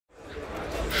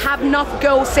have enough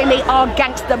girls saying they are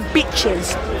gangster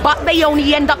bitches, but they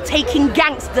only end up taking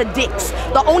gangster dicks.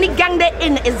 The only gang they're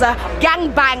in is a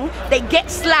gang bang. They get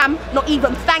slammed, not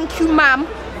even thank you ma'am.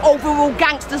 Overall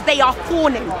gangsters, they are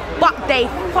fawning, but they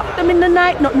fuck them in the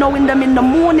night, not knowing them in the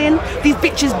morning. These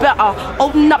bitches better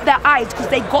open up their eyes, because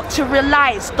they got to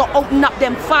realize, stop open up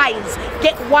them thighs.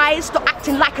 Get wise, stop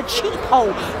acting like a cheap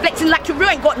hoe, flexing like you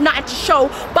really ain't got nothing to show,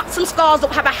 but some scars,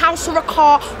 don't have a house or a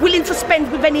car, willing to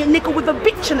spend with any nigga with a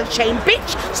bitch and a chain.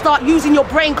 Bitch, start using your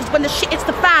brain, because when the shit hits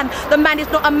the fan, the man is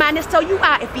not a man, he'll sell you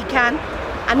out if he can.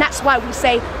 And that's why we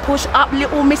say, push up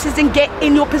little misses and get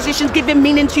in your positions, giving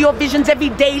meaning to your visions,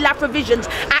 everyday life revisions.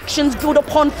 Actions build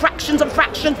upon fractions and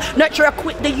fractions, nurture,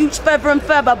 equip the youths further and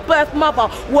further. Birth mother,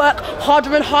 work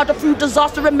harder and harder through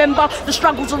disaster. Remember, the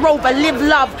struggles are over, live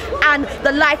love and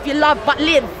the life you love, but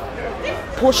live.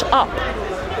 Push up.